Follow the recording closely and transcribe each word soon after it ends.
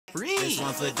Free. This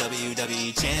one's for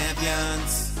WWE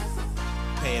champions.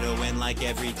 Pay to win like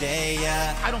every day,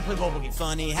 yeah. I don't play mobile games.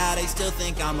 Funny how they still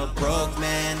think I'm a broke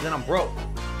man. Then I'm broke.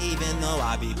 Even though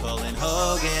I be pulling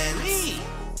Hogan's. Free.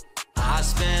 I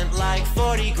spent like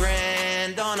 40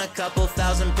 grand on a couple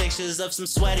thousand pictures of some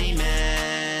sweaty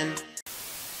men.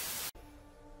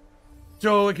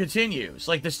 So it continues.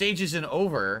 Like, the stage isn't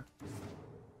over.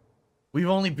 We've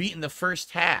only beaten the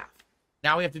first half.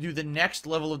 Now we have to do the next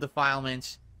level of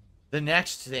defilements. The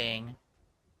next thing.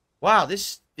 Wow,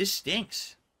 this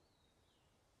stinks.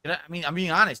 I mean, I'm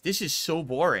being honest. This is so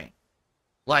boring.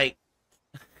 Like,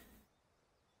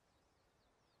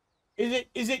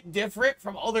 is it different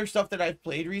from other stuff that I've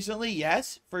played recently?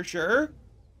 Yes, for sure.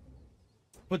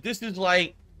 But this is,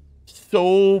 like,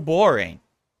 so boring.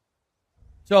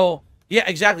 So, yeah,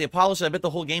 exactly. Apollo said, I bet the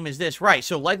whole game is this. Right,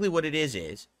 so likely what it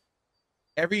is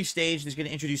every stage is going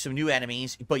to introduce some new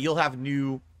enemies, but you'll have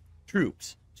new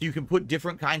troops. So you can put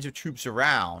different kinds of troops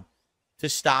around to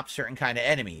stop certain kind of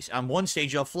enemies. On one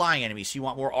stage, you'll have flying enemies, so you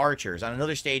want more archers. On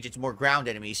another stage, it's more ground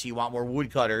enemies, so you want more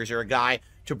woodcutters or a guy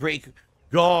to break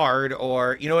guard,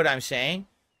 or, you know what I'm saying?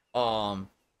 And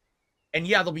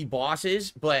yeah, there'll be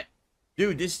bosses, but,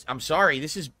 dude, I'm sorry,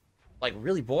 this is, like,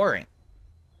 really boring.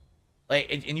 Like,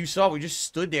 and you saw, we just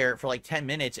stood there for, like, 10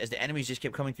 minutes as the enemies just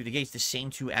kept coming through the gates, the same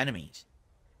two enemies.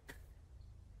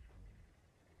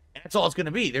 And that's all it's going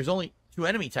to be. There's only two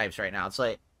enemy types right now. It's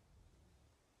like,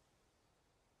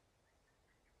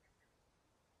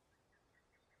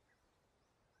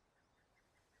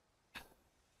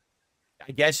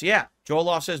 I guess, yeah.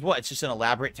 Joel says, what? It's just an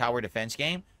elaborate tower defense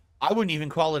game? I wouldn't even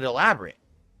call it elaborate.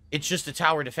 It's just a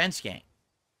tower defense game,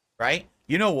 right?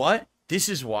 You know what? This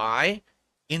is why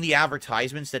in the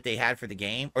advertisements that they had for the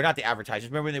game, or not the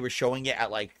advertisements, remember when they were showing it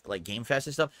at like Game Fest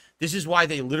and stuff? This is why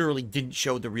they literally didn't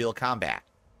show the real combat.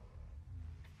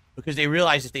 Because they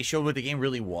realized if they showed what the game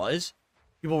really was,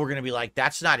 people were going to be like,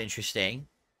 that's not interesting,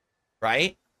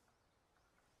 right?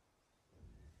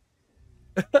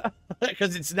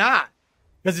 Because it's not.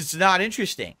 Because it's not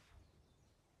interesting.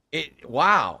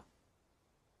 Wow.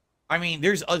 I mean,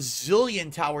 there's a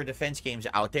zillion tower defense games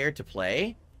out there to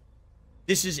play.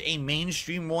 This is a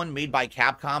mainstream one made by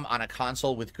Capcom on a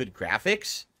console with good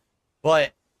graphics.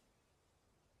 But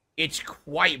it's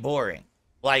quite boring.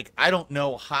 Like, I don't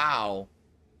know how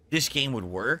this game would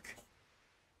work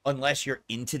unless you're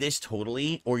into this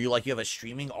totally, or you have a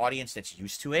streaming audience that's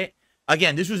used to it.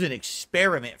 Again, this was an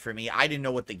experiment for me. I didn't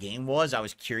know what the game was. I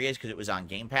was curious because it was on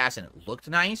Game Pass and it looked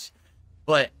nice.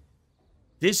 But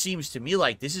this seems to me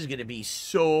like this is going to be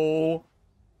so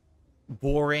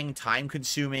boring,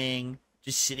 time-consuming,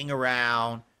 just sitting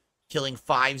around, killing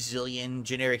 5 zillion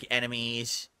generic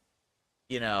enemies.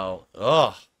 You know,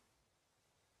 ugh.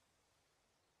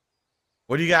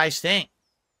 What do you guys think?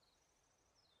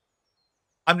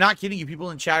 I'm not kidding you.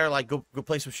 People in chat are like, go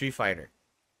play some Street Fighter.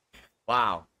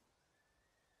 Wow.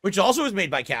 Which also was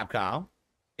made by Capcom,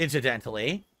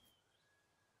 incidentally.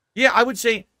 Yeah, I would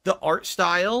say the art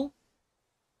style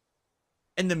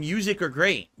and the music are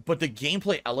great, but the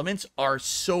gameplay elements are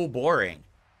so boring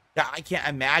that I can't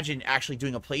imagine actually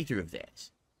doing a playthrough of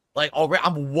this. Like, already,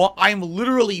 I'm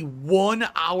literally 1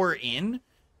 hour in,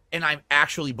 and I'm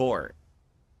actually bored.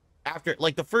 After,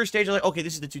 like, the first stage, I'm like, okay,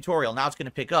 this is the tutorial. Now it's going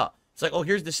to pick up. It's like, oh,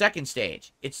 here's the second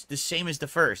stage. It's the same as the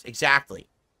first. Exactly.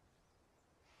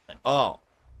 Like, oh.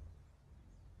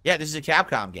 Yeah, this is a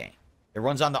Capcom game. It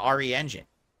runs on the RE engine.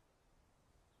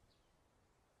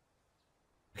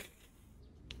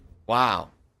 Wow.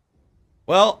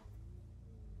 Well,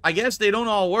 I guess they don't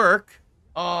all work.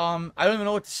 I don't even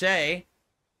know what to say.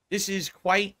 This is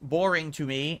quite boring to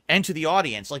me and to the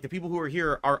audience. Like, the people who are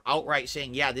here are outright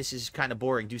saying, yeah, this is kind of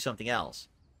boring. Do something else.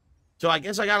 So I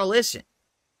guess I gotta listen.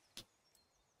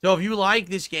 So if you like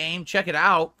this game, check it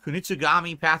out.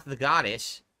 Kunitsugami Path of the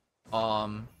Goddess.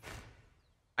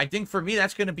 I think for me,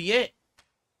 that's going to be it.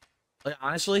 Like,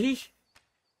 honestly,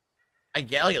 I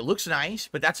get, like, it looks nice,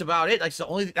 but that's about it. Like,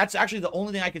 that's actually the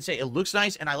only thing I can say. It looks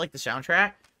nice, and I like the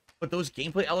soundtrack, but those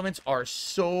gameplay elements are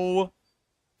so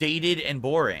dated and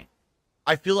boring.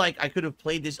 I feel like I could have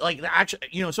played this, like, actually,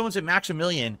 you know, someone said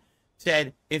Maximilian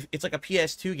said if it's like a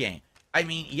PS2 game. I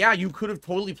mean, yeah, you could have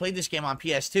totally played this game on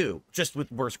PS2, just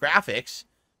with worse graphics,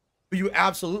 but you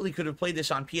absolutely could have played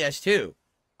this on PS2.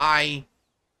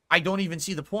 I don't even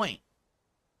see the point.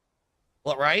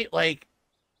 Well, right? Like,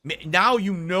 now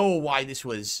you know why this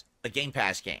was a Game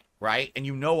Pass game, right? And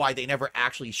you know why they never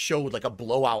actually showed, like, a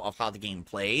blowout of how the game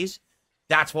plays.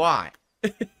 That's why.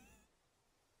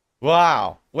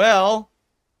 Wow. Well,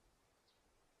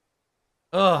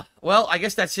 I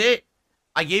guess that's it.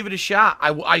 I gave it a shot.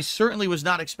 I certainly was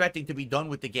not expecting to be done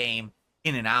with the game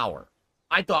in an hour.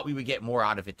 I thought we would get more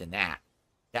out of it than that.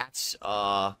 That's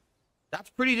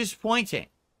pretty disappointing.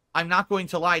 I'm not going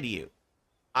to lie to you.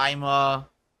 I'm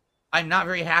not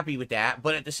very happy with that,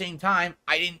 but at the same time,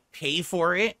 I didn't pay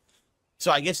for it.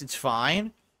 So I guess it's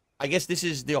fine. I guess this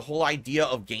is the whole idea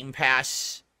of Game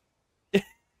Pass.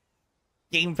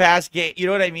 Game Pass, you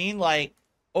know what I mean? Like,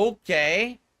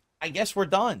 okay, I guess we're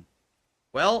done.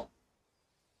 Well,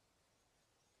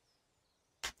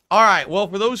 all right. Well,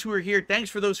 for those who are here, thanks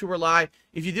for those who were live.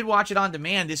 If you did watch it on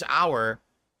demand this hour,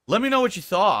 let me know what you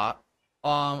thought.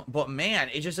 But man,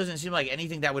 it just doesn't seem like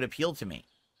anything that would appeal to me,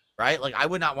 right? Like, I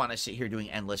would not want to sit here doing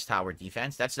endless tower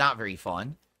defense. That's not very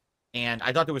fun. And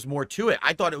I thought there was more to it.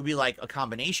 I thought it would be like a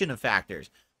combination of factors.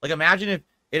 Like, imagine if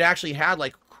it actually had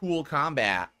like cool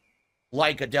combat,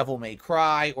 like a Devil May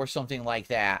Cry or something like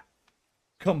that,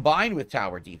 combined with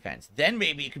tower defense. Then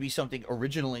maybe it could be something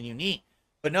original and unique.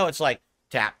 But no, it's like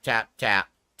tap, tap, tap,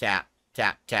 tap,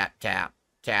 tap, tap, tap,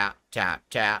 tap, tap,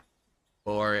 tap.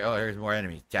 Or, oh, here's more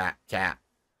enemies. Tap, tap,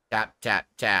 tap, tap,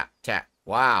 tap, tap.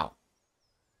 Wow.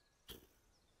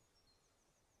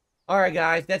 All right,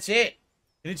 guys, that's it.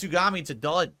 Initsugami, it's a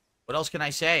dud. What else can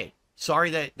I say? Sorry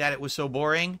that it was so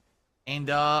boring. And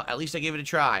at least I gave it a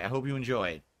try. I hope you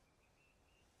enjoyed.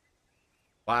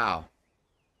 Wow.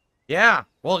 Yeah.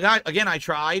 Well, guys, again, I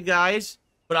tried, guys.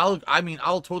 But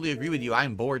I'll totally agree with you.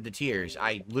 I'm bored to tears.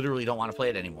 I literally don't want to play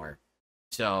it anymore.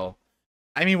 So,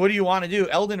 I mean, what do you want to do?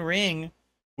 Elden Ring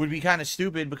would be kind of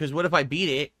stupid because what if I beat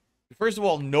it? First of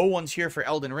all, no one's here for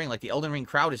Elden Ring. Like, the Elden Ring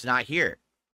crowd is not here.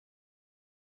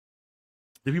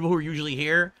 The people who are usually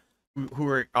here, who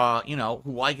are, you know,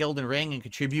 who like Elden Ring and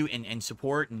contribute and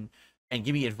support and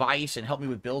give me advice and help me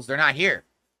with builds, they're not here.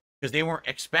 Because they weren't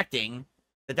expecting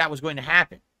that was going to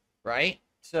happen. Right?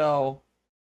 So,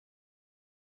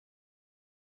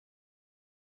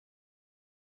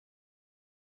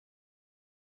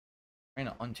 I'm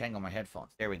trying to untangle my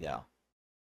headphones. There we go.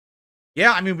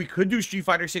 Yeah, I mean, we could do Street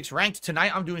Fighter 6 ranked.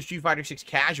 Tonight, I'm doing Street Fighter 6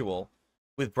 casual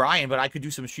with Brian, but I could do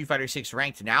some Street Fighter 6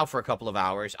 ranked now for a couple of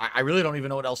hours. I really don't even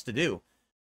know what else to do.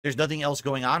 There's nothing else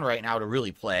going on right now to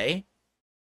really play.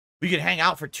 We could hang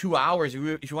out for 2 hours.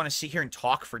 If you want to sit here and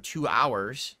talk for 2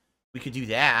 hours, we could do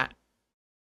that.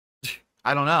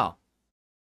 I don't know.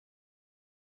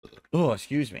 Oh,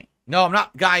 excuse me. No, I'm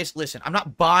not. Guys, listen. I'm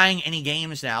not buying any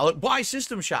games now. Look, buy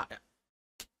System Shock.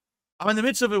 I'm in the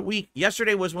midst of a week.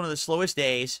 Yesterday was one of the slowest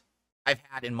days I've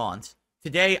had in months.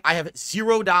 Today, I have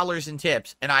 $0 in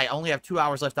tips, and I only have 2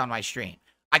 hours left on my stream.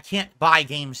 I can't buy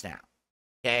games now.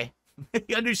 Okay?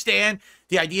 You understand?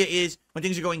 The idea is when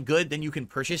things are going good, then you can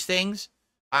purchase things.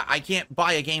 I can't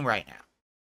buy a game right now.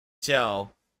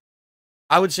 So,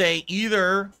 I would say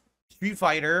either Street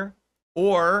Fighter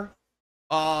or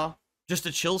just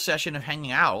a chill session of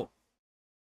hanging out.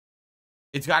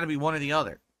 It's got to be one or the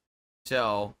other.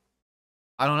 So,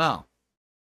 I don't know.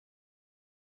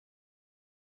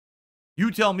 You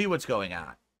tell me what's going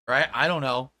on, right? I don't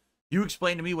know. You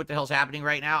explain to me what the hell's happening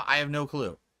right now. I have no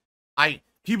clue.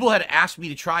 People had asked me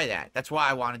to try that. That's why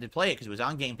I wanted to play it, because it was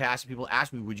on Game Pass, and people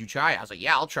asked me, would you try it? I was like,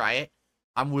 yeah, I'll try it.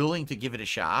 I'm willing to give it a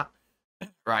shot,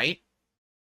 right?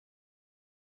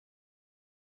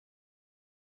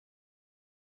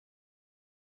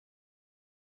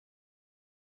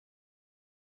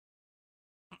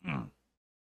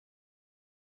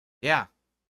 Yeah.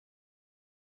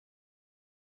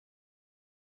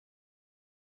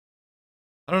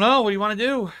 I don't know. What do you want to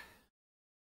do?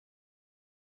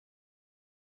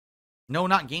 No,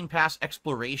 not Game Pass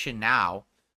Exploration now.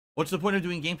 What's the point of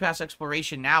doing Game Pass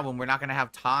Exploration now when we're not going to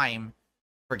have time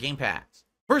for Game Pass?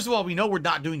 First of all, we know we're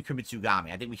not doing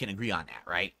Kimitsugami. I think we can agree on that,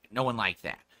 right? No one likes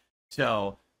that.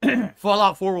 So,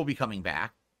 Fallout 4 will be coming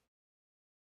back.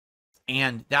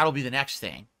 And that'll be the next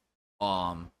thing.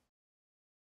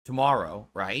 Tomorrow,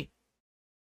 right?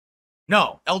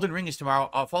 No, Elden Ring is tomorrow.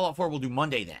 Fallout 4 will do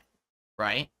Monday then,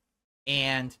 right?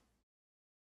 And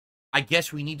I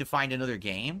guess we need to find another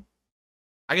game.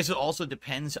 I guess it also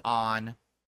depends on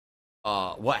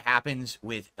what happens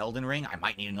with Elden Ring. I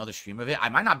might need another stream of it. I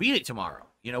might not beat it tomorrow.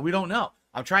 You know, we don't know.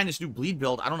 I'm trying this new bleed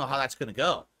build. I don't know how that's going to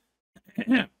go.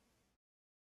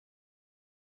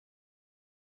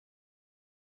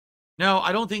 No,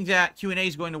 I don't think that Q&A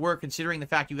is going to work, considering the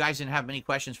fact you guys didn't have many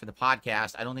questions for the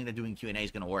podcast. I don't think that doing Q&A is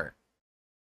going to work.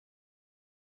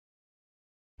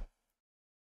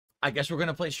 I guess we're going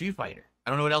to play Street Fighter. I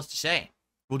don't know what else to say.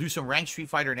 We'll do some ranked Street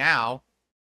Fighter now.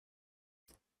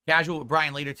 Casual with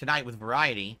Brian later tonight with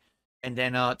Variety. And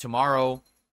then tomorrow,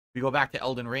 we go back to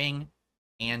Elden Ring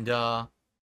and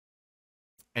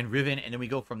Riven, and then we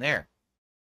go from there.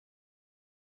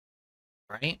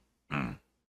 Right?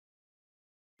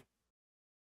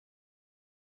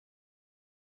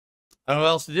 I don't know what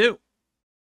else to do.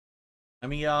 Let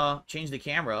me change the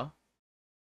camera.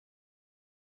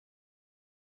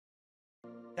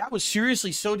 That was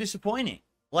seriously so disappointing.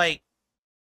 Like,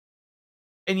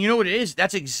 and you know what it is?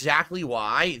 That's exactly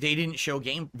why they didn't show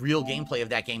real gameplay of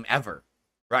that game ever,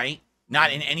 right?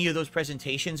 Not in any of those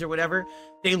presentations or whatever.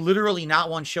 They literally not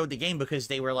once showed the game because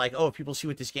they were like, oh, if people see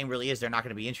what this game really is, they're not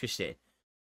going to be interested.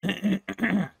 I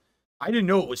didn't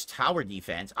know it was tower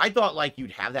defense. I thought, like,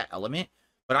 you'd have that element,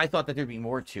 but I thought that there'd be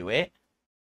more to it.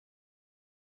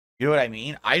 You know what I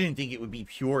mean? I didn't think it would be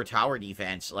pure tower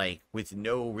defense, like, with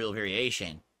no real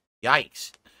variation.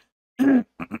 Yikes.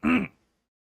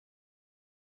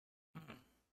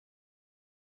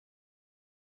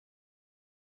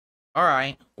 All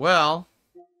right. Well,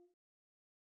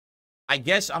 I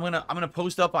guess I'm gonna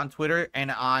post up on Twitter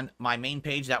and on my main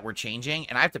page that we're changing,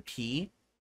 and I have to pee.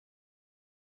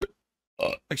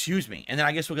 Excuse me. And then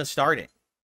I guess we'll get started.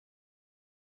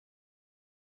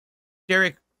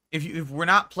 Derek, if we're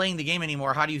not playing the game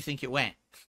anymore, how do you think it went?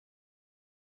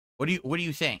 What do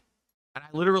you think? And I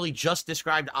literally just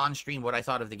described on stream what I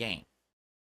thought of the game.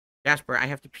 Jasper, I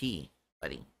have to pee,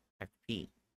 buddy. I have to pee.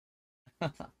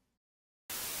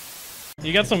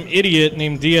 You got some idiot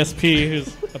named DSP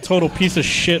who's a total piece of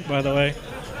shit, by the way.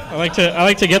 I like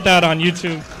to get that on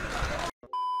YouTube.